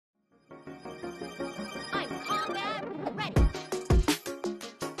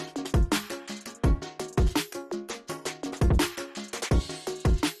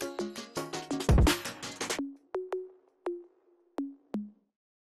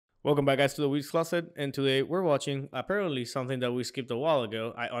Welcome back, guys, to the Weebs Closet, and today we're watching apparently something that we skipped a while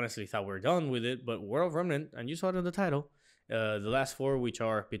ago. I honestly thought we are done with it, but War of Remnant, and you saw it in the title. The last four, which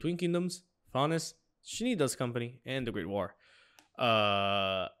are Between Kingdoms, Faunus, Schnee Company, and the Great War.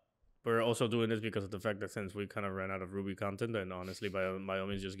 We're also doing this because of the fact that since we kind of ran out of RWBY content, and honestly, by all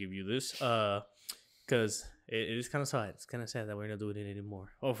means, just give you this, because it is kind of sad. It's kind of sad that we're not doing it anymore.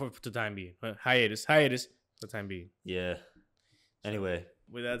 Oh, for the time being, hiatus, for the time being. Yeah. Anyway.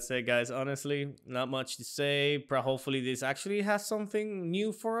 With that said, guys, honestly, not much to say. Hopefully this actually has something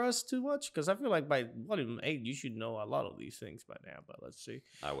new for us to watch, because I feel like by volume 8, you should know a lot of these things by now, but let's see.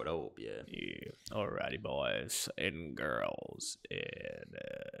 I would hope, yeah. Yeah. Alrighty, boys and girls and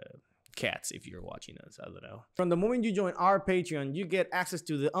cats, if you're watching us, I don't know. From the moment you join our Patreon, you get access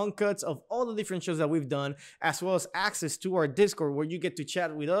to the uncuts of all the different shows that we've done, as well as access to our Discord, where you get to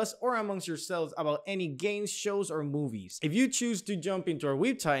chat with us or amongst yourselves about any games, shows, or movies. If you choose to jump into our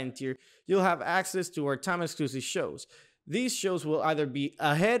Weeb Titan tier, you'll have access to our time-exclusive shows. These shows will either be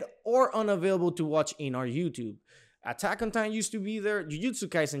ahead or unavailable to watch in our YouTube. Attack on Titan used to be there, Jujutsu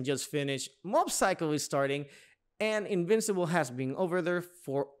Kaisen just finished, Mob Psycho is starting, and Invincible has been over there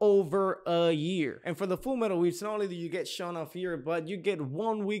for over a year. And for the Full Metal Weebs, not only do you get shown off here, but you get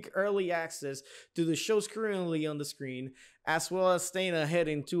 1 week early access to the shows currently on the screen, as well as staying ahead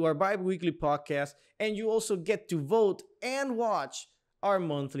into our bi-weekly podcast, and you also get to vote and watch our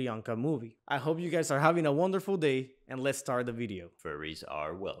monthly Anka movie. I hope you guys are having a wonderful day, and let's start the video. Furries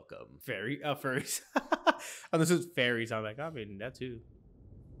are welcome. Furries. Oh, this is fairies. I'm like, I mean, that too.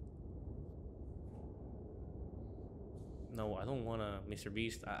 No, I don't want to, Mr.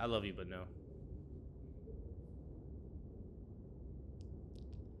 Beast. I love you, but no.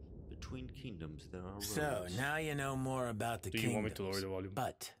 Between Kingdoms, there are roads. So, now you know more about the kingdoms. Do you want me to lower the volume?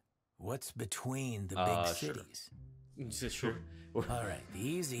 But, what's between the big cities? Sure. All right, the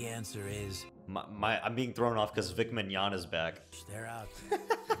easy answer is... I'm being thrown off because Vic Mignon is back. They're out there.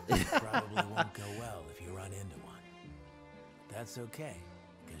 It probably won't go well if you run into one. That's okay,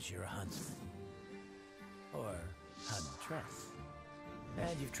 because you're a huntsman. Or... huntress.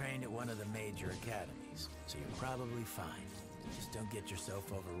 And you've trained at one of the major academies, so you're probably fine. Just don't get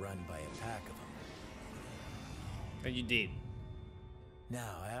yourself overrun by a pack of them. And you did.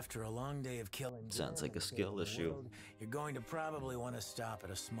 Now, after a long day of killing... Sounds like a skill issue. You're going to probably want to stop at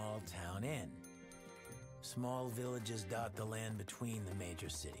a small town inn. Small villages dot the land between the major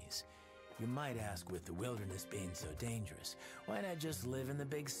cities. You might ask, with the wilderness being so dangerous, why not just live in the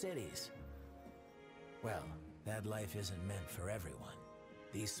big cities? Well... that life isn't meant for everyone.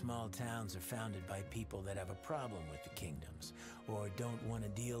 These small towns are founded by people that have a problem with the kingdoms, or don't want to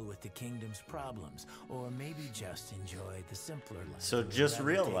deal with the kingdom's problems, or maybe just enjoy the simpler life. So just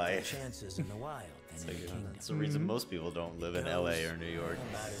real life. Chances in the wild than in the kingdom. That's the reason most people don't live in LA or New York.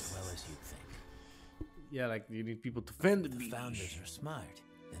 About as well as you'd think. Yeah, like you need people to fend the beach. Founders are smart,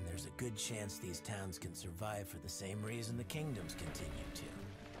 then there's a good chance these towns can survive for the same reason the kingdoms continue to.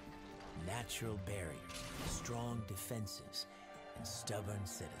 Natural barriers, strong defenses, and stubborn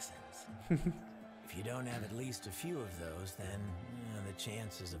citizens. If you don't have at least a few of those, then the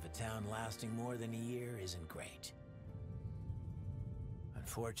chances of a town lasting more than a year isn't great.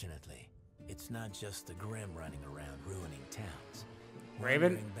 Unfortunately, it's not just the Grim running around ruining towns.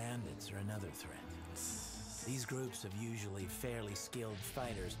 Raven? Wandering bandits are another threat. These groups of usually fairly skilled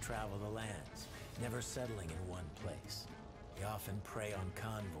fighters travel the lands, never settling in one place. They often prey on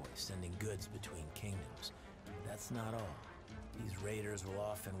convoys, sending goods between kingdoms. That's not all. These raiders will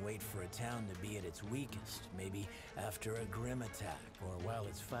often wait for a town to be at its weakest, maybe after a grim attack, or while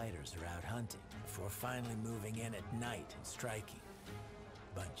its fighters are out hunting, before finally moving in at night and striking.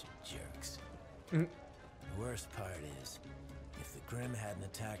 Bunch of jerks. The worst part is, if the Grim hadn't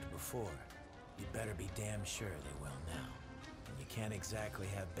attacked before, you'd better be damn sure they will now. And you can't exactly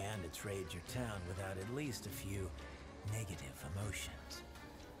have bandits raid your town without at least a few negative emotions.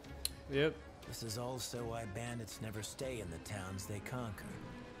 Yep. This is also why bandits never stay in the towns they conquer.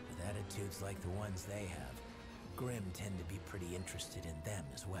 With attitudes like the ones they have, Grim tend to be pretty interested in them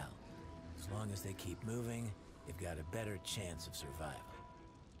as well. As long as they keep moving, they've got a better chance of survival.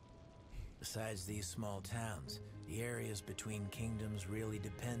 Besides these small towns, the areas between kingdoms really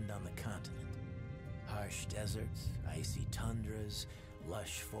depend on the continent. Harsh deserts, icy tundras,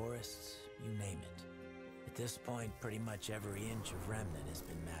 lush forests, you name it. At this point, pretty much every inch of Remnant has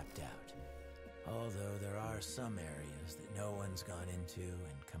been mapped out. Although there are some areas that no one's gone into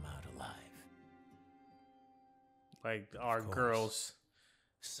and come out alive. Like our girls.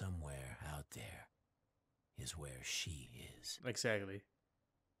 Somewhere out there is where she is. Exactly.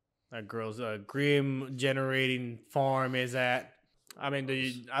 That girl's Grim generating farm is at. I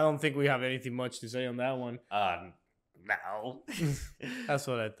mean, I don't think we have anything much to say on that one. No. That's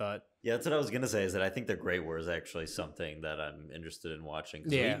what I thought. Yeah, that's what I was gonna say. Is that I think the Great War is actually something that I'm interested in watching.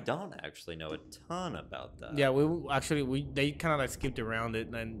 'Cause Yeah. we don't actually know a ton about that. Yeah, they kind of like skipped around it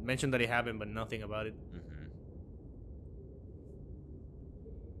and mentioned that it happened, but nothing about it.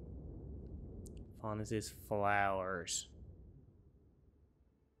 Faunus is flowers.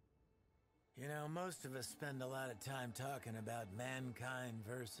 You know, most of us spend a lot of time talking about mankind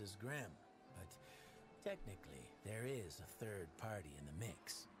versus Grimm, but technically, there is a third party in the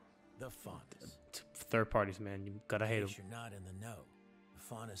mix. The Faunus. Third parties, man. You gotta hate In them. case you're not in the know, the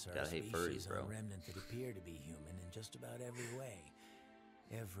Faunus are a Gotta hate species furries, bro. of remnant that appear to be human in just about every way.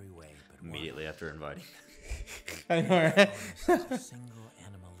 Every way but one. Immediately after inviting. I know, right? Faunus is a single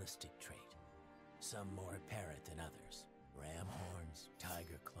animalistic trait. Some more apparent than others. Ram horns,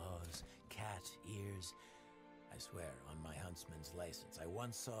 tiger claws, cat ears. I swear, on my huntsman's license, I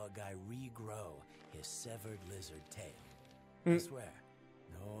once saw a guy regrow his severed lizard tail. I swear,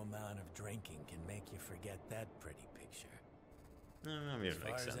 no amount of drinking can make you forget that pretty picture. I mean, As it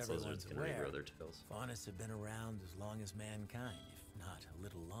far makes as sense. everyone's Lizards can aware, regrow their tails. Faunus have been around as long as mankind, if not a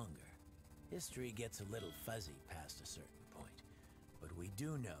little longer. History gets a little fuzzy past a certain point, but we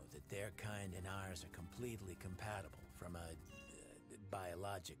do know that their kind and ours are completely compatible from a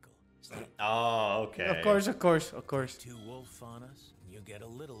biological standpoint. Oh, okay. Of course. Two wolf faunus, and you get a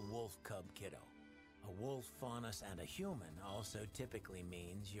little wolf cub kiddo. A wolf faunus and a human also typically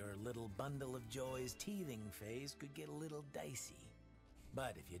means your little bundle of joy's teething phase could get a little dicey.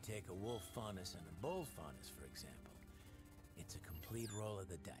 But if you take a wolf faunus and a bull faunus, for example, it's a complete roll of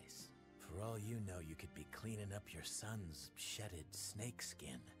the dice. For all you know, you could be cleaning up your son's shedded snake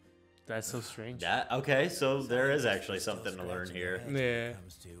skin. That's so strange. Okay, so there is actually something to learn here. When Yeah. it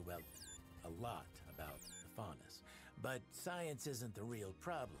comes to, well, a lot about the faunus. But science isn't the real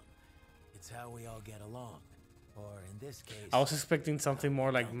problem. It's how we all get along. Or in this case, I was expecting something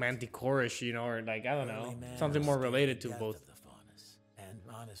more like Manticorish, you know, or like, I don't know, early man something was more scared related to death both. of the faunus. And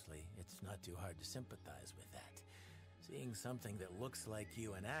honestly, it's not too hard to sympathize with that. Seeing something that looks like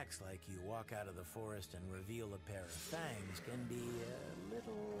you and acts like you walk out of the forest and reveal a pair of fangs can be a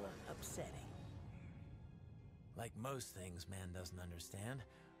little upsetting. Like most things man doesn't understand,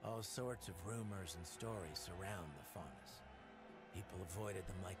 all sorts of rumors and stories surround the faunus. People avoided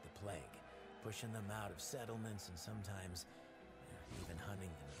them like the plague, pushing them out of settlements and sometimes even hunting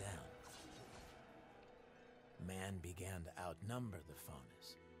them down. Man began to outnumber the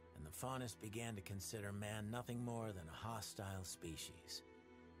faunus, and the faunus began to consider man nothing more than a hostile species.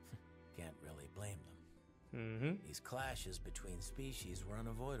 Can't really blame them. These clashes between species were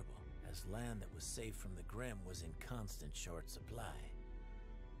unavoidable, as land that was safe from the Grimm was in constant short supply.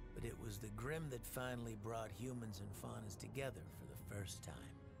 But it was the Grimm that finally brought humans and faunus together for the first time.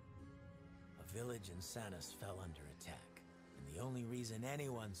 A village in Sanus fell under attack, and the only reason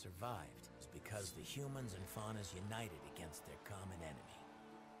anyone survived was because the humans and faunus united against their common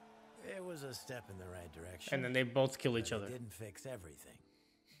enemy. It was a step in the right direction. And then they both kill each but other. It didn't fix everything.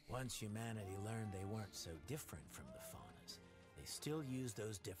 Once humanity learned they weren't so different from the faunus, they still used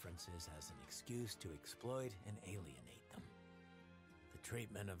those differences as an excuse to exploit and alienate them. The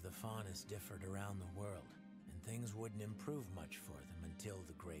treatment of the faunus differed around the world, and things wouldn't improve much for them until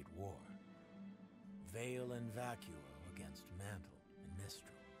the Great War. Veil and vacuo against mantle and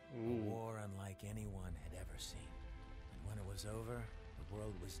mistral. A war unlike anyone had ever seen. And when it was over, the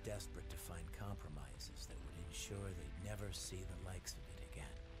world was desperate to find compromises that would ensure they'd never see the likes of it again.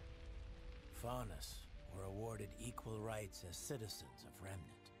 Faunus were awarded equal rights as citizens of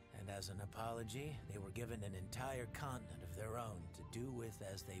Remnant, and as an apology, they were given an entire continent of their own to do with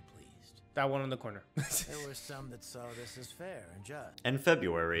as they pleased. That one in the corner. There were some that saw this as fair and just. And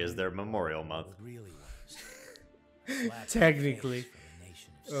February is their Memorial Month. It really was. Slap Technically. in the face for a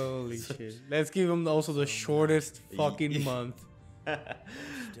nation of Holy sinners. shit. Let's give them also the shortest fucking month. There's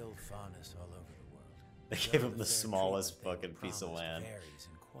still faunus all over the world. They Though gave him the fair smallest treatment they fucking piece of promised land. varies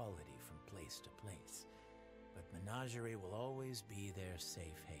in quality from place to place, but menagerie will always be their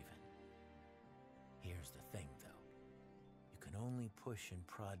safe haven. Here's the thing, though. You can only push and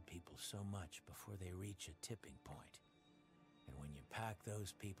prod people so much before they reach a tipping point. And when you pack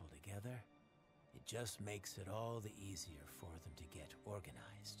those people together, it just makes it all the easier for them to get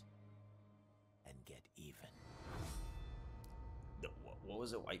organized and get even. What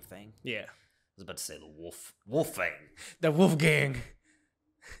was it, White Fang? Yeah. I was about to say the Wolf Fang. The Wolf Gang.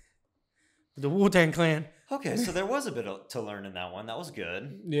 The Wu-Tang Clan. Okay, so there was a bit to learn in that one. That was good.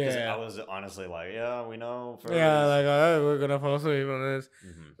 'Cause Yeah. I was honestly like, yeah, we know. Yeah, like we're gonna fall asleep on this.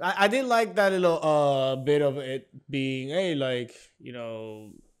 I did like that little bit of it being, hey, like, you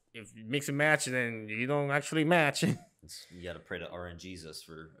know, if you mix and match, then you don't actually match. You got to pray to RNGesus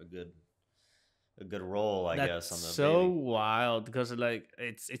for a good role, I That's guess. On the so baby. wild because like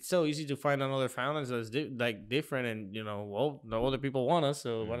it's so easy to find another Faunus that's like different, and you know, well, no other people want us,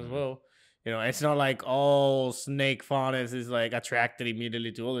 so might as well. You know, it's not like all snake Faunus is like attracted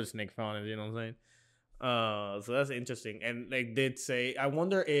immediately to other snake Faunus. You know what I'm saying? So that's interesting. And they did say, I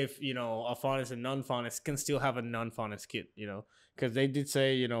wonder if, you know, a Faunus and non-Faunus can still have a non-Faunus kid, you know, because they did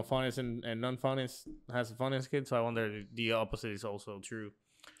say, you know, Faunus and non-Faunus has a Faunus kid. So I wonder if the opposite is also true.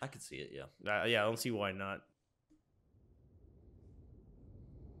 I could see it, yeah. Yeah, I don't see why not.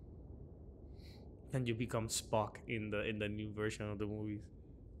 And you become Spock in the new version of the movies.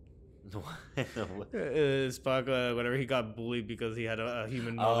 Spock, whenever he got bullied because he had a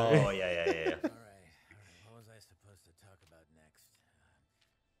human mother. Oh, yeah. All right. What was I supposed to talk about next?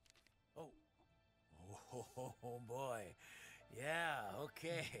 Oh boy. Yeah,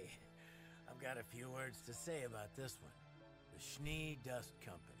 okay. I've got a few words to say about this one. The Schnee Dust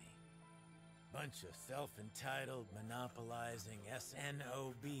Company. Bunch of self-entitled, monopolizing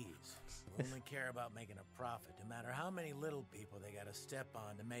SNOBs who only care about making a profit, no matter how many little people they gotta step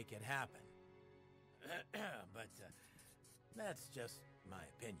on to make it happen. But that's just my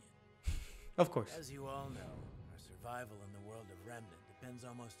opinion. Of course. As you all know, our survival in the world of Remnant depends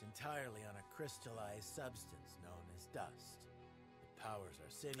almost entirely on a crystallized substance known as dust. It powers our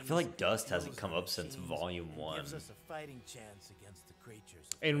cities. I feel like dust hasn't fuels come our up since machines, Volume and 1. gives us a fighting chance against the creatures.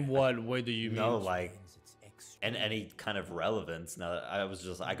 of In Remnant. what way do you mean? No, like, It's and extreme. any kind of relevance. Now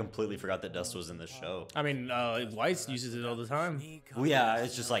that I completely forgot that dust was in the show. I mean, Weiss uses it all the time. Schnee Well, yeah, companies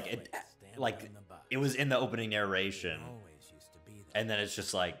it's just like it, stand like on the box. it was in the opening narration, Always used to be there. and then it's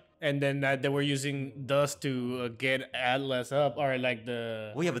just like, And then they were using dust to get Atlas up, or like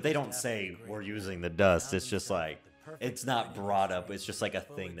the. well, yeah, but they don't say we're using the dust. It's just like it's not brought up. It's just like a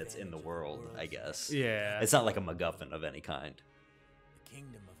thing that's in the world, I guess. Yeah. It's not like a MacGuffin of any kind. The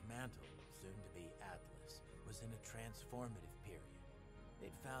kingdom of Mantle, soon to be Atlas, was in a transformative period.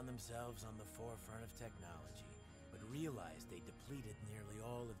 They'd found themselves on the forefront of technology, but realized they depleted nearly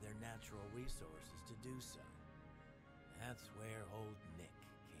all of their natural resources to do so. That's where old Nick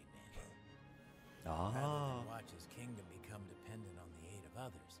came in. Rather than watch his kingdom become dependent on the aid of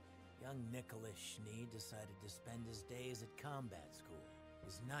others, young Nicholas Schnee decided to spend his days at combat school,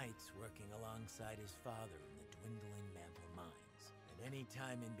 his nights working alongside his father in the dwindling Mantle mines, and any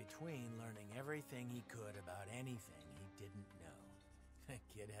time in between learning everything he could about anything he didn't know. The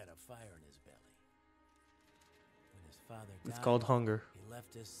kid had a fire in his belly. When his father died, It's called hunger. he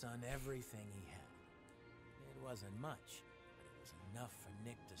left his son everything he had. It wasn't much, but it was enough for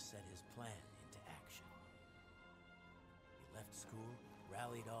Nick to set his plan into action. He left school,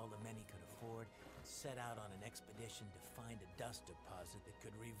 rallied all the men he could afford, and set out on an expedition to find a dust deposit that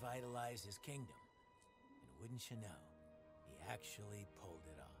could revitalize his kingdom. And wouldn't you know, he actually pulled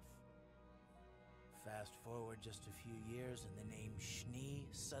it off. Fast forward just a few years, and the name Schnee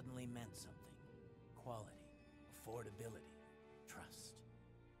suddenly meant something. Quality, affordability, trust.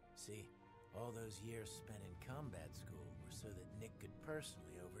 See, all those years spent in combat school were so that Nick could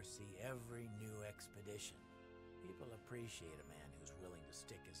personally oversee every new expedition. People appreciate a man who's willing to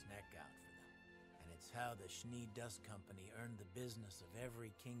stick his neck out for them. And it's how the Schnee Dust Company earned the business of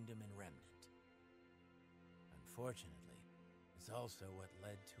every kingdom in Remnant. Unfortunately, it's also what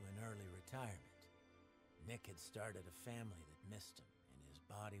led to an early retirement. Nick had started a family that missed him, and his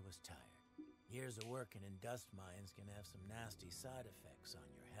body was tired. Years of working in dust mines can have some nasty side effects on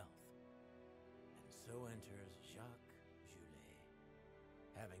your health. And so enters Jacques Joulet.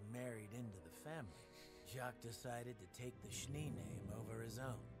 Having married into the family, Jacques decided to take the Schnee name over his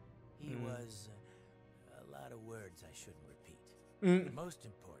own. He was a lot of words I shouldn't repeat. But most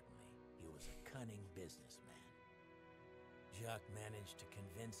importantly, he was a cunning businessman. Jacques managed to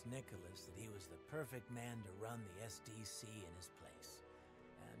convince Nicholas that he was the perfect man to run the SDC in his place.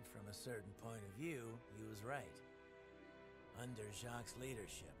 And from a certain point of view, he was right. Under Jacques'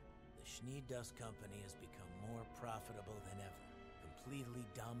 leadership, the Schnee Dust Company has become more profitable than ever, completely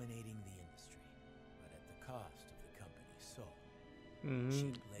dominating the industry, but at the cost of the company's soul.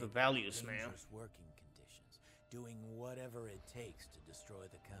 Cheap The labor, values, man. dangerous working conditions, doing whatever it takes to destroy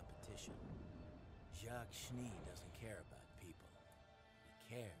the competition. Jacques Schnee doesn't care about people.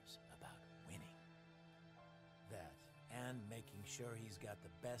 He cares about winning. That, and making sure he's got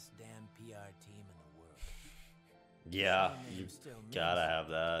the best damn PR team in the world. Yeah, Schnee you name still means gotta have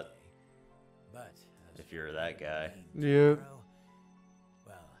something that. today, but as if you're that guy. Yeah.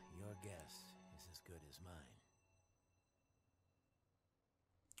 Well, your guess is as good as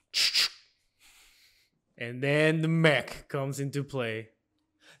mine. And then the mech comes into play.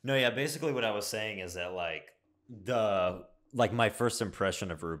 No, yeah, basically what I was saying is that my first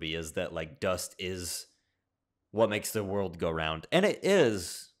impression of RWBY is that like dust is what makes the world go round. And it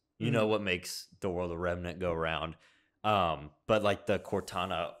is, you know, what makes the world of Remnant go round. But like the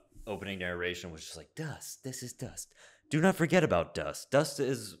Cortana opening narration was just like, dust, this is dust. Do not forget about dust. Dust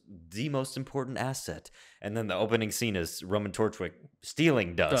is the most important asset. And then the opening scene is Roman Torchwick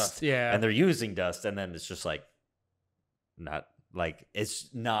stealing dust. Yeah. And they're using dust. And then it's just like, it's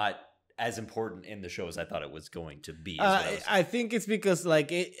not as important in the show as I thought it was going to be. I think it's because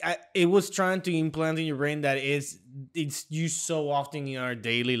like it was trying to implant in your brain that it's used so often in our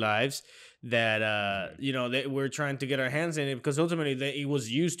daily lives that you know, that we're trying to get our hands in it, because ultimately it was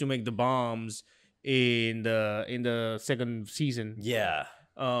used to make the bombs in the second season.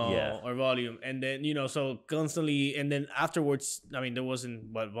 Or volume. And then, you know, so constantly, and then afterwards, I mean, there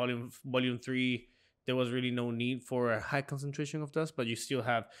wasn't, but volume 3, there was really no need for a high concentration of dust, but you still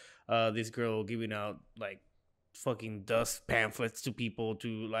have this girl giving out like fucking dust pamphlets to people,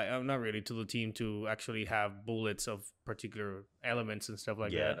 to like, not really to the team, to actually have bullets of particular elements and stuff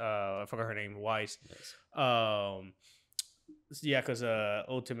like that. I forgot her name, Weiss. Yes. Yeah, because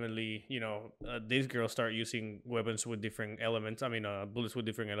ultimately, you know, these girls start using weapons with different elements. I mean, bullets with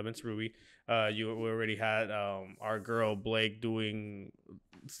different elements. RWBY, we already had our girl Blake doing.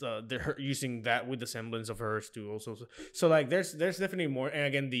 They're using that with the semblance of hers too. Also, so like, there's definitely more. And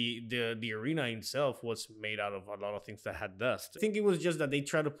again, the arena itself was made out of a lot of things that had dust. I think it was just that they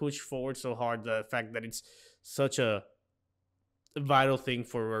try to push forward so hard the fact that it's such a vital thing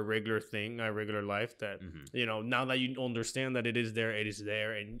for a regular life, that you know, now that you understand that it is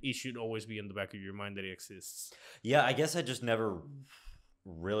there, and it should always be in the back of your mind that it exists. Yeah, I guess I just never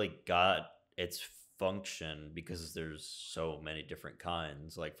really got its function because there's so many different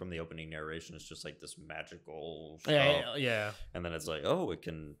kinds. Like from the opening narration, it's just like this magical stuff. Yeah. And then it's like, oh, it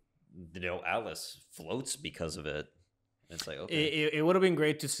can, you know, Alice floats because of it. It's like, okay. It would have been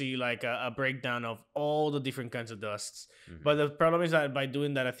great to see like a breakdown of all the different kinds of dusts. But the problem is that by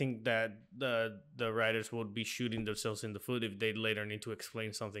doing that, I think that the writers would be shooting themselves in the foot if they later need to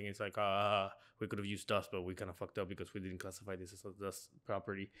explain something. It's like, we could have used dust, but we kind of fucked up because we didn't classify this as a dust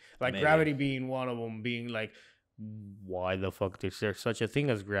property. Like maybe. Gravity being one of them, being like, why the fuck is there such a thing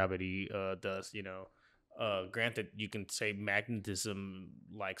as gravity dust, you know? Granted, you can say magnetism,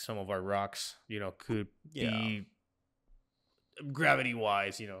 like some of our rocks, you know, could be gravity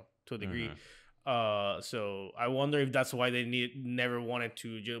wise, you know, to a degree. So I wonder if that's why they never wanted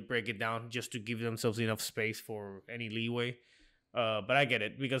to just break it down, just to give themselves enough space for any leeway. But I get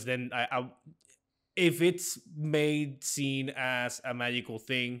it, because then I if it's seen as a magical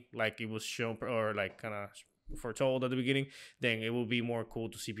thing, like it was shown or like kind of foretold at the beginning, then it will be more cool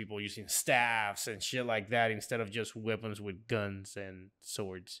to see people using staffs and shit like that instead of just weapons with guns and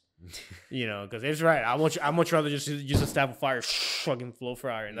swords. You know, because it's right. I much rather just use a staff of fire, fucking flow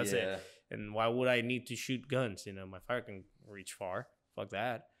fire, and that's it. And why would I need to shoot guns? You know, my fire can reach far. Fuck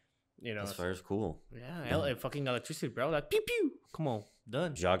that. You know, this fire's cool. Yeah, fucking electricity, bro. Like pew pew. Come on,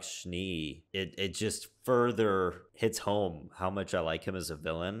 done. Jacques Schnee. It just further hits home how much I like him as a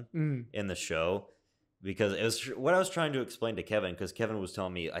villain in the show. Because it was what I was trying to explain to Kevin, because Kevin was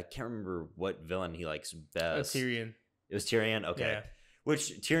telling me, I can't remember what villain he likes best. Tyrion. It was Tyrion? Okay. Yeah.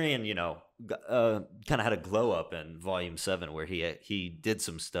 Which Tyrion, you know, kind of had a glow up in Volume 7 where he did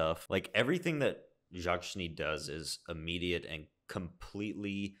some stuff. Like everything that Jacques Schnee does is immediate and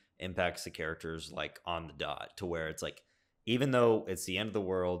completely impacts the characters like on the dot, to where it's like, even though it's the end of the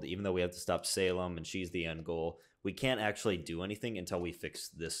world, even though we have to stop Salem and she's the end goal, we can't actually do anything until we fix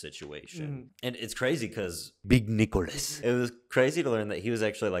this situation. And it's crazy because Big Nicholas. It was crazy to learn that he was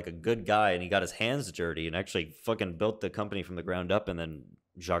actually like a good guy, and he got his hands dirty and actually fucking built the company from the ground up. And then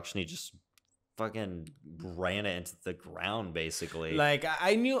Jacques Schnee just fucking ran it into the ground, basically. Like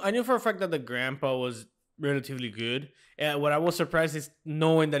I knew for a fact that the grandpa was relatively good. And what I was surprised is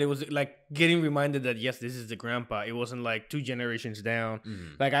knowing that it was like getting reminded that yes, this is the grandpa. It wasn't like 2 generations down.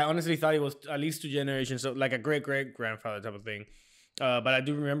 Like I honestly thought it was at least 2 generations, so like a great grandfather type of thing. But I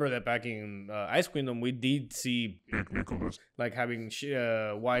do remember that back in Ice Kingdom, we did see like having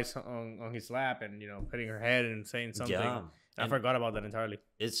Weiss on his lap and, you know, petting her head and saying something. Yeah. I forgot about that entirely.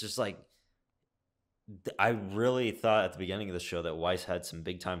 It's just like, I really thought at the beginning of the show that Weiss had some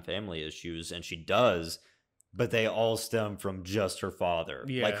big time family issues, and she does, but they all stem from just her father.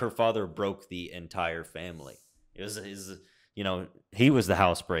 Yeah. Like her father broke the entire family. It was you know, he was the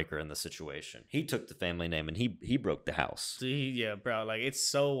housebreaker in the situation. He took the family name and he broke the house. Yeah, bro. Like, it's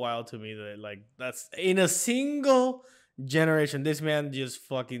so wild to me that, like, that's in a single generation, this man just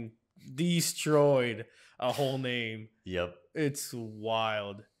fucking destroyed a whole name. Yep. It's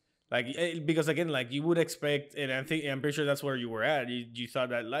wild. Like, because again, like, you would expect, and I'm pretty sure that's where you were at. You thought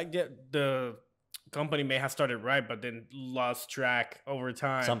that, like, the company may have started right, but then lost track over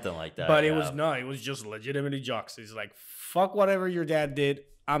time. Something like that. But it was not. It was just legitimately jocks. It's like, fuck whatever your dad did.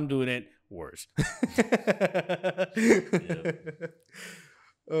 I'm doing it worse.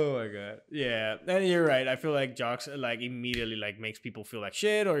 Oh my god. Yeah. And you're right. I feel like jocks like immediately like makes people feel like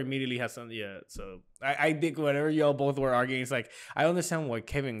shit or immediately has some so I think whenever y'all both were arguing, it's like I understand what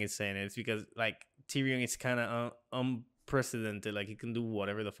Kevin is saying. It's because like Tyrion is kind of unprecedented. Like he can do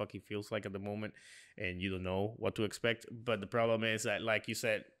whatever the fuck he feels like at the moment, and you don't know what to expect. But the problem is that, like you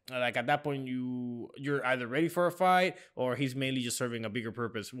said, like at that point you're either ready for a fight or he's mainly just serving a bigger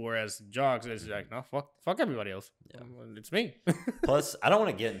purpose. Whereas Jogs is like, no, fuck everybody else. Yeah. It's me. Plus, I don't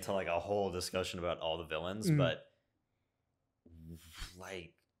want to get into like a whole discussion about all the villains, but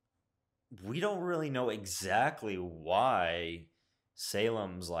like we don't really know exactly why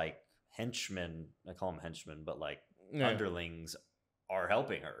Salem's like henchmen, I call them henchmen, but like underlings are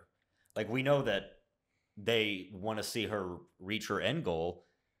helping her. Like we know that they want to see her reach her end goal,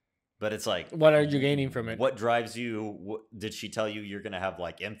 but it's like, what are you gaining from it? What drives you? Did she tell you you're gonna have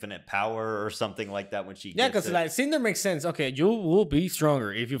like infinite power or something like that when she? Yeah, because like Cinder makes sense. Okay, you will be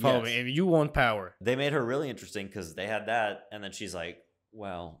stronger if you follow me, and you want power. They made her really interesting because they had that, and then she's like,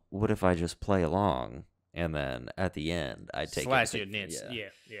 "Well, what if I just play along, and then at the end I take slash your nits?" Yeah.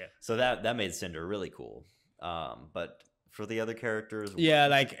 So that made Cinder really cool. But for the other characters,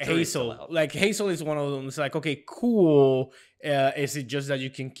 like Hazel. Like Hazel is one of them. It's like, okay, cool. Is it just that you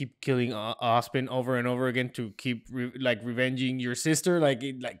can keep killing Ospen over and over again to keep revenging your sister? Like,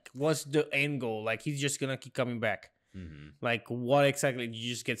 what's the end goal? Like, he's just gonna keep coming back. Mm-hmm. Like, what exactly? You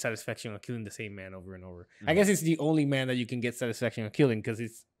just get satisfaction of killing the same man over and over. Mm-hmm. I guess it's the only man that you can get satisfaction of killing because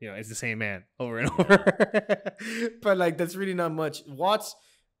it's it's the same man over and over. But like, that's really not much. Watts,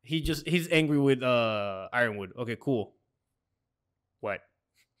 he's angry with Ironwood. Okay, cool. What?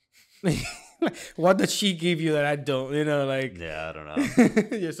 What does she give you that I don't? Like, yeah, I don't know.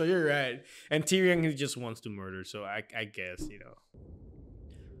 Yeah, so you're right. And Tyrion, he just wants to murder. So I guess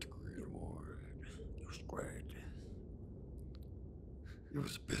It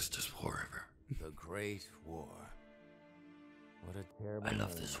was the bestest war ever. The Great War. What a terrible. I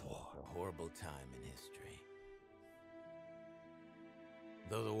love this war. A horrible time in history.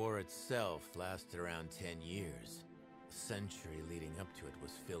 Though the war itself lasted around 10 years. The century leading up to it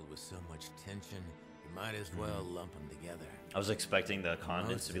was filled with so much tension, you might as well lump them together. I was expecting the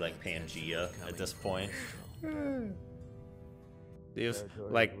continents to be like Pangea at this point. They just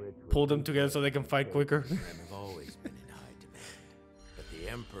like pull them together so they can fight quicker. Have always been in high demand, but the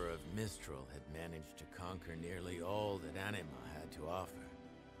Emperor of Mistral had managed to conquer nearly all that Anima had to offer,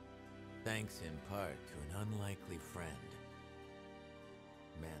 thanks in part to an unlikely friend,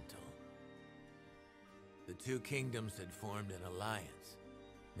 Mantle. The two kingdoms had formed an alliance.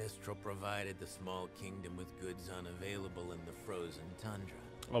 Mistral provided the small kingdom with goods unavailable in the frozen tundra.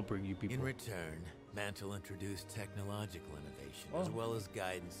 I'll bring you people. In return, Mantle introduced technological innovation as well as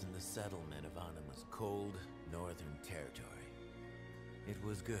guidance in the settlement of Anima's cold, northern territory. It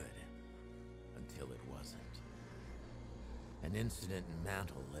was good, until it wasn't. An incident in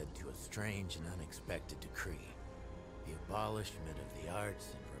Mantle led to a strange and unexpected decree. The abolishment of the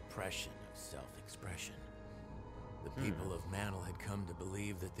arts and repression of self-expression. The people of Mantle had come to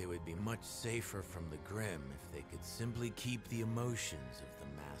believe that they would be much safer from the Grim if they could simply keep the emotions of the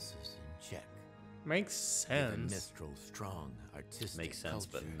masses in check. Makes sense. Mistral's strong artistic Makes sense,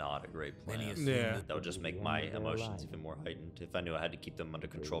 culture. but not a great plan. Yeah. That would just make my emotions even more heightened if I knew I had to keep them under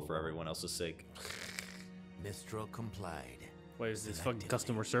control for everyone else's sake. Mistral complied. What is this, fucking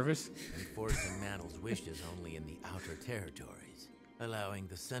customer service? Enforcing Mantle's wishes only in the outer territories, allowing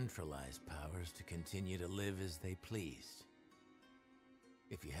the centralized powers to continue to live as they pleased.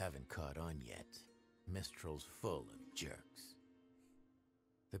 If you haven't caught on yet, Mistral's full of jerks.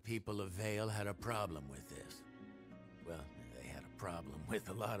 The people of Vale had a problem with this. Well, they had a problem with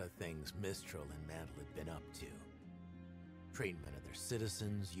a lot of things Mistral and Mantle had been up to. Treatment of their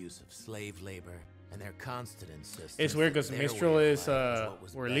citizens, use of slave labor, and their constant insistence. It's weird because Mistral is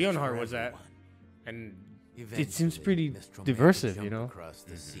where Leonhard was at, and it seems pretty diversive, across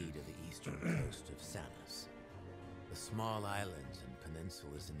the sea to the eastern coast of Sanus. The small islands and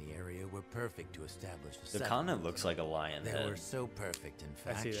peninsulas in the area were perfect to establish a The settlement. continent looks like a lion They head. were so perfect, in I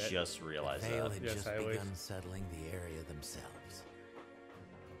fact, see that. Just realized Vale that. had Yes, just I always- begun settling the area themselves.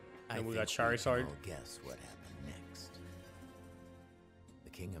 And we think got Charizard. can all guess what happened next. The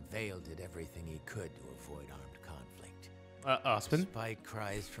King of Vale did everything he could to avoid armed conflict. Ospen? Despite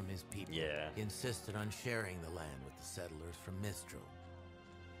cries from his people, Yeah. he insisted on sharing the land with the settlers from Mistral.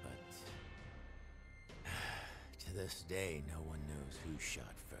 But to this day, no one knows who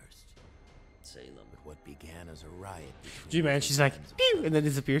shot first. Salem. But what began as a riot between Gee, man, the she's like, clans of pew, Vale and then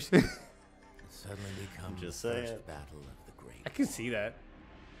disappears. would suddenly become the just first saying. battle of the Great I can see that.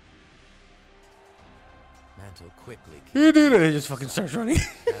 Mantle quickly Dude, and it just fucking starts running.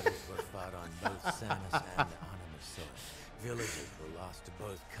 battles were fought on both Sanus and Anonymous soil. Villages were lost to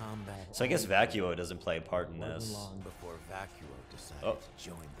both combat. So I guess Vacuo doesn't play a part in Wasn't this. long before Vacuo decided Oh. to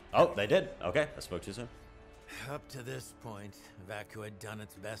join the Oh, they did. Okay, I spoke too soon. Up to this point, Vacuo had done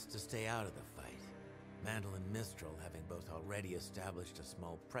its best to stay out of the fight. Mantle and Mistral, having both already established a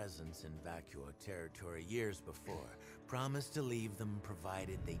small presence in Vacuo territory years before, promised to leave them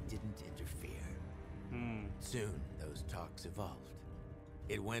provided they didn't interfere. Soon, those talks evolved.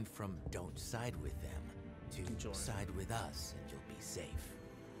 It went from don't side with them to Join. side with us and you'll be safe.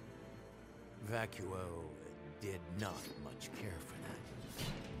 Vacuo did not much care for that.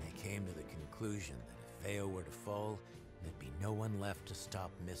 And they came to the conclusion that if Vale were to fall, there'd be no one left to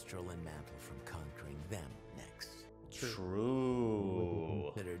stop Mistral and Mantle from conquering them next.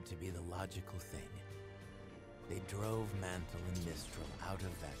 True. Considered to be the logical thing. They drove Mantle and Mistral out of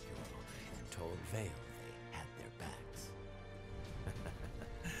Vacuo and told Vale they had their backs.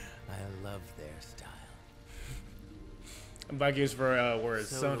 I love their style. Back is for where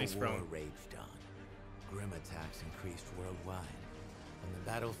So Sony's the war from. raged on. Grim attacks increased worldwide. On the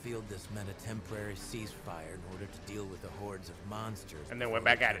battlefield, this meant a temporary ceasefire in order to deal with the hordes of monsters. And then before went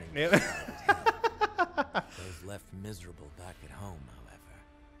back at it. returning to battle. Those left miserable back at home, however,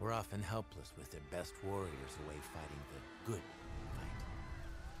 were often helpless with their best warriors away fighting the good fight.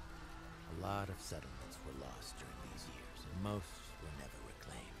 A lot of settlements were lost during these years, and most were never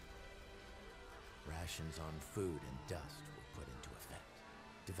reclaimed. Rations on food and dust were put into effect.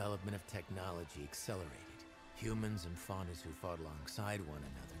 Development of technology accelerated. Humans and Faunus who fought alongside one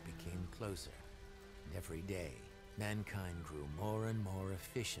another became closer. And every day, mankind grew more and more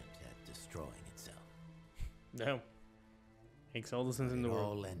efficient at destroying itself. No. Makes all the sense in It the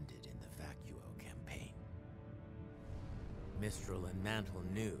world. all ended in the Vacuo campaign. Mistral and Mantle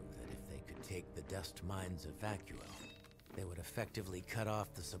knew that if they could take the dust mines of Vacuo, they would effectively cut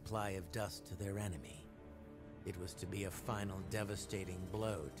off the supply of dust to their enemy. It was to be a final devastating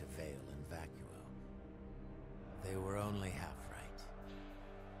blow to Vale and Vacuo. They were only half right.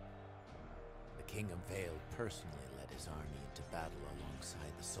 The King of Vale personally led his army into battle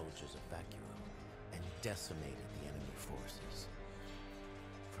alongside the soldiers of Vacuo and decimated the enemy forces.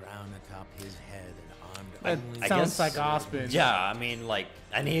 Crown atop his head and armed That only I sounds guess- like Ospen. Yeah, I mean, like,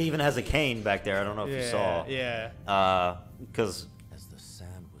 and he even has a cane back there. I don't know if you saw. Yeah. Because as the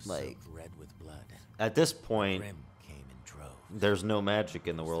sand was Like- soaked red with blood. at this point, Grim came in droves. there's no magic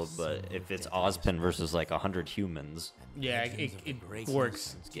in the world, but if it's Ozpin versus like 100 humans, and Yeah, legends it- of the it great works.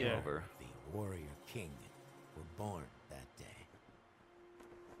 Movements Game Yeah. over. The warrior king were born that day.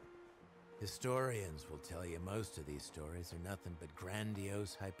 Historians will tell you most of these stories are nothing but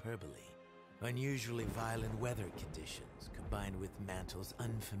grandiose hyperbole. Unusually violent weather conditions combined with Mantle's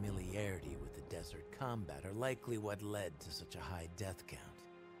unfamiliarity with the desert combat are likely what led to such a high death count.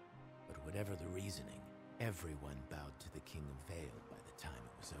 But whatever the reasoning, everyone bowed to the King of Vale by the time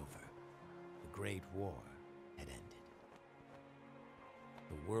it was over. The Great War had ended.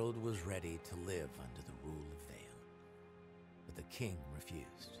 The world was ready to live under the rule of Vale. But the king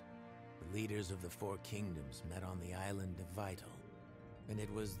refused. The leaders of the four kingdoms met on the island of Vital, and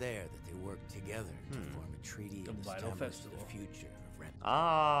it was there that they worked together to form a treaty The and Vital establish Festival. the future of Ren.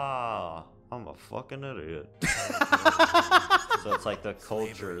 I'm a fucking idiot. So it's like the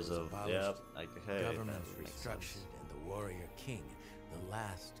cultures was of, abolished, yep, like, hey, Government that makes restructured, sense. and the warrior king, the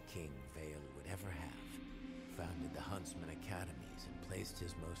last king Vale would ever have, founded the Huntsman Academies and placed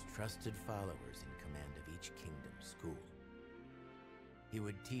his most trusted followers in command of each kingdom's school. He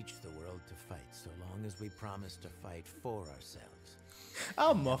would teach the world to fight so long as we promised to fight for ourselves.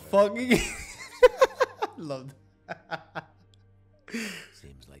 I'm a fucking love that.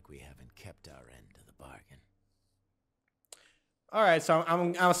 Seems like we haven't kept our end of the bargain. All right, so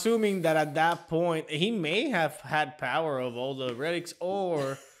I'm assuming that at that point he may have had power of all the relics,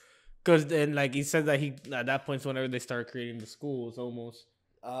 or because then like he said that he at that point is whenever they start creating the schools almost.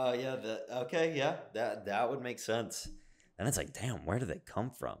 Yeah, okay, yeah, that would make sense. And it's like, damn, where did they come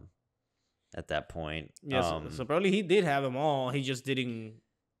from at that point? Yes, so probably he did have them all. He just didn't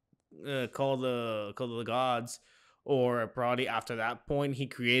call the gods, or probably after that point he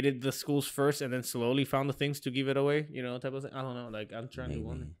created the schools first and then slowly found the things to give it away. You know, type of thing. I don't know. Like I'm trying to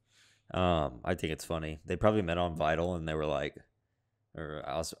wonder. I think it's funny. They probably met on Vital and they were like, or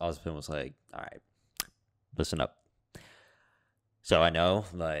Ozpin was like, all right, listen up. So I know,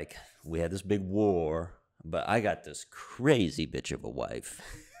 like, we had this big war, but I got this crazy bitch of a wife.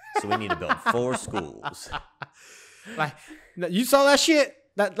 So we need to build 4 schools. Like, you saw that shit?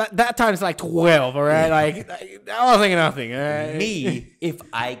 That time's like 12, all right? Like, I was thinking nothing. All right? Me, if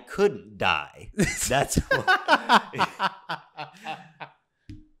I couldn't die. That's what.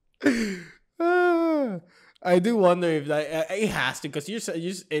 I do wonder if that it has to, because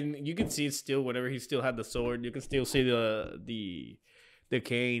and you can see it still whenever he still had the sword. You can still see the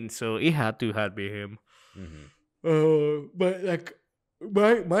cane, so it had to be him. But like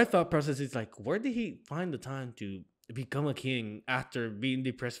my thought process is like, where did he find the time to become a king after being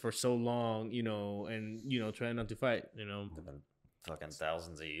depressed for so long? You know, and trying not to fight. You know, Fucking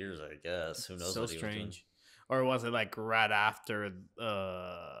thousands of years, I guess. Who knows? So what he strange. was doing. Or was it like right after?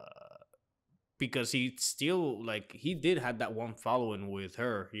 Because he still, like, he did have that one following with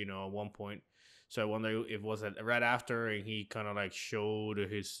her, at one point. So I wonder if was it right after, and he kind of like showed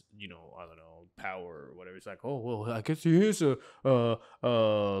his, I don't know, power or whatever. It's like, oh well, I guess he is a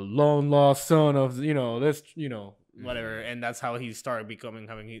long lost son of, this, whatever, and that's how he started becoming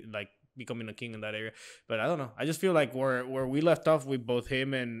a king in that area. But I don't know. I just feel like where we left off with both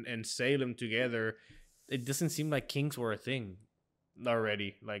him and Salem together, it doesn't seem like kings were a thing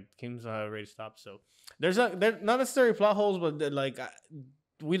already. Like kings already stopped. So there's not necessarily plot holes, but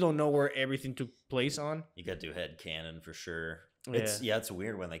we don't know where everything took place on. You got to do head canon for sure. Yeah. It's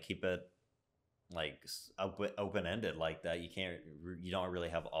weird when they keep it like open ended like that. You don't really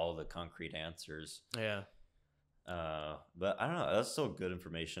have all the concrete answers. Yeah. But I don't know. That's still good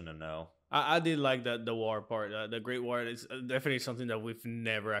information to know. I did like the WoR part. The Great War is definitely something that we've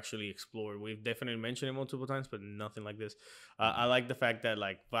never actually explored. We've definitely mentioned it multiple times, but nothing like this. I like the fact that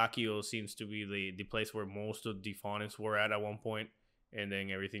like Vakio seems to be the place where most of the Faunus were at one point, and then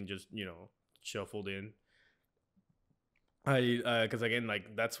everything just shuffled in. Because again,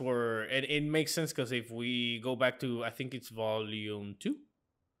 like that's where it makes sense. Because if we go back to, I think it's volume 2.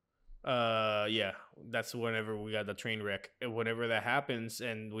 Yeah, that's whenever we got the train wreck. And whenever that happens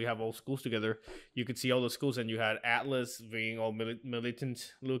and we have all schools together, you could see all the schools, and you had Atlas being all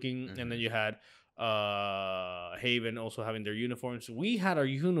militant looking, and then you had Haven also having their uniforms. We had our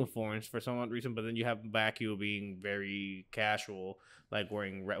uniforms for some odd reason, but then you have Vacuum being very casual, like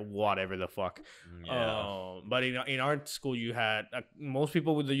wearing whatever the fuck. Yeah. But in our school, you had most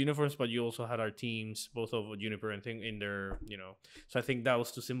people with the uniforms, but you also had our teams, both of Juniper and Thing, in their, So I think that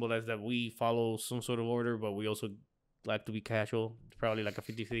was to symbolize that we follow some sort of order, but we also like to be casual. Probably like a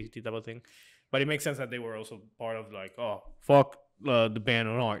 50-50 type of thing. But it makes sense that they were also part of like, oh, fuck the band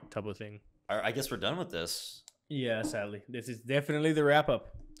on art type of thing. I guess we're done with this. Yeah, sadly. This is definitely the wrap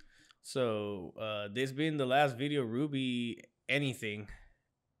up. So this being the last video, RWBY anything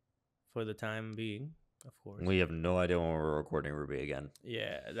for the time being, of course. We have no idea when we're recording RWBY again.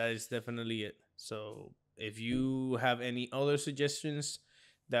 Yeah, that is definitely it. So if you have any other suggestions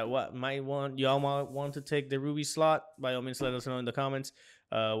that y'all might want to take the RWBY slot, by all means let us know in the comments.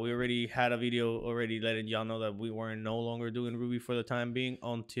 We already had a video letting y'all know that we weren't no longer doing RWBY for the time being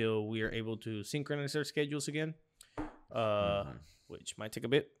until we are able to synchronize our schedules again, which might take a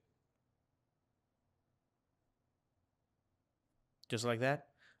bit. Just like that.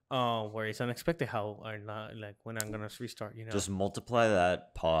 Where it's unexpected how or not, like when I'm gonna restart. Just multiply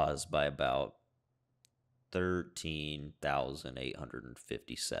that pause by about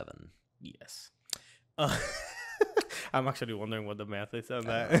 13,857. Yes. I'm actually wondering what the math is on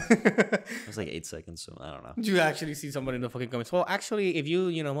that. It was like 8 seconds, so I don't know. You actually see somebody in the fucking comments. Well, actually, if you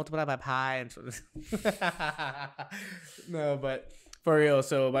multiply by pi and no, but for real.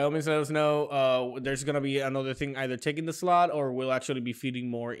 So by all means, let us know. There's gonna be another thing, either taking the slot or we'll actually be feeding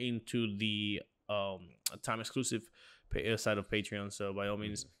more into the time exclusive side of Patreon. So by all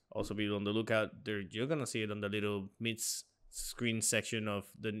means, also be on the lookout. You're gonna see it on the little mid-screen section of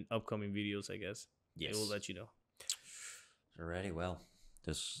the upcoming videos, I guess. Yes, it will let you know. Alrighty, well,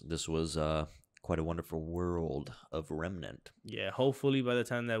 this was quite a wonderful world of Remnant. Yeah, hopefully by the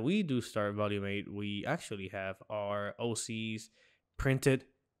time that we do start Volume 8, we actually have our OCs printed,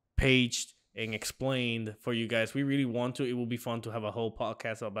 paged, and explained for you guys. We really want to. It will be fun to have a whole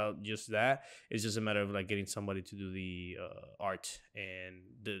podcast about just that. It's just a matter of like getting somebody to do the art and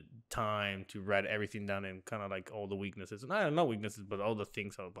the time to write everything down and kind of like all the weaknesses. And I don't know weaknesses, but all the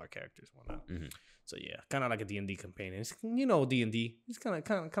things of our characters and whatnot. Mm-hmm. So yeah, kind of like a D&D campaign. It's, you know, D&D. It's kind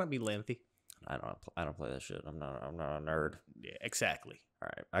of be lengthy. I don't play that shit. I'm not a nerd. Yeah, exactly. All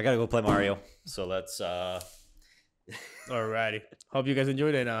right, I gotta go play Mario. So let's. Alrighty. Hope you guys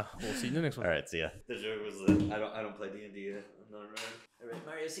enjoyed it. We'll see you in the next one. All right, see ya. The joke was that I don't play D&D. I'm not a nerd. Alright,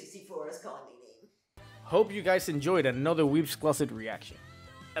 Mario 64 is calling me name. Hope you guys enjoyed another Weebs Closet reaction.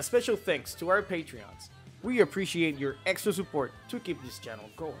 A special thanks to our Patreons. We appreciate your extra support to keep this channel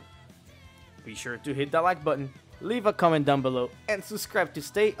going. Be sure to hit that like button, leave a comment down below, and subscribe to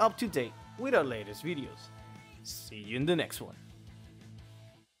stay up to date with our latest videos. See you in the next one.